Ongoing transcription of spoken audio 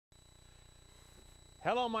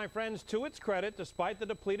Hello, my friends. To its credit, despite the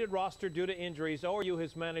depleted roster due to injuries, ORU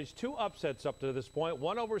has managed 2 upsets up to this point,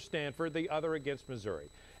 one over Stanford, the other against Missouri.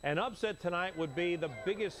 An upset tonight would be the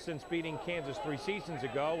biggest since beating Kansas 3 seasons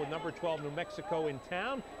ago with number 12 New Mexico in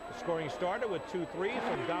town. The scoring started with 2 threes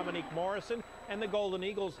from Dominique Morrison, and the Golden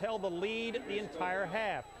Eagles held the lead the entire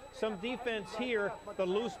half. Some defense here. The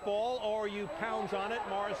loose ball, ORU pounds on it.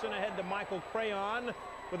 Morrison ahead to Michael Crayon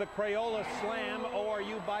with a Crayola slam,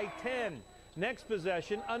 ORU by 10. Next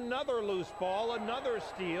possession, another loose ball, another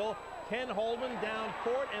steal. Ken Holman down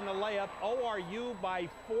court and the layup, ORU by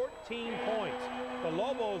 14 points. The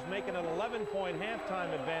Lobos make an 11-point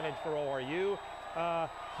halftime advantage for ORU.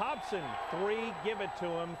 Hobson, 3, give it to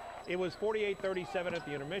him. It was 48-37 at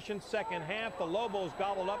the intermission. Second half, the Lobos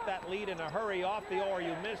gobbled up that lead in a hurry off the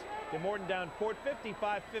ORU miss. DeMorton down court,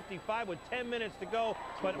 55-55 with 10 minutes to go.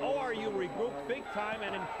 But ORU regrouped big time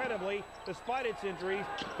and incredibly, despite its injuries,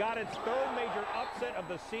 got its 3rd major upset of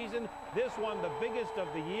the season. This one, the biggest of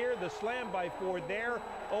the year. The slam by 4 there.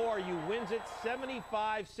 ORU wins it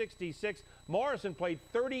 75-66. Morrison played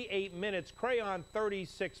 38 minutes, Crayon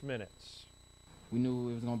 36 minutes. We knew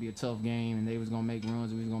it was going to be a tough game, and they was going to make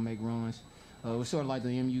runs, and we was going to make runs. It was sort of like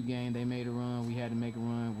the MU game. They made a run. We had to make a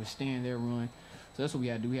run, withstand their run. So that's what we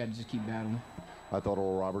had to do. We had to just keep battling. I thought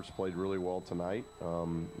Oral Roberts played really well tonight.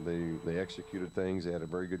 They executed things. They had a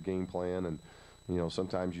very good game plan, and you know,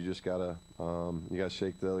 sometimes you just gotta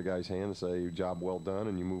shake the other guy's hand and say job well done,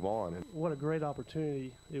 and you move on. And what a great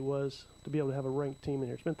opportunity it was to be able to have a ranked team in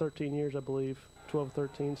here. It's been 13 years, I believe, 12,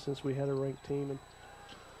 13 since we had a ranked team, and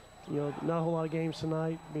you know, not a whole lot of games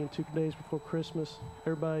tonight, being 2 days before Christmas.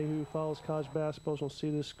 Everybody who follows college basketball is going to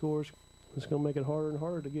see this scores. It's going to make it harder and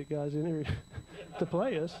harder to get guys in here to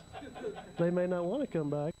play us. They may not want to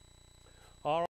come back. All right.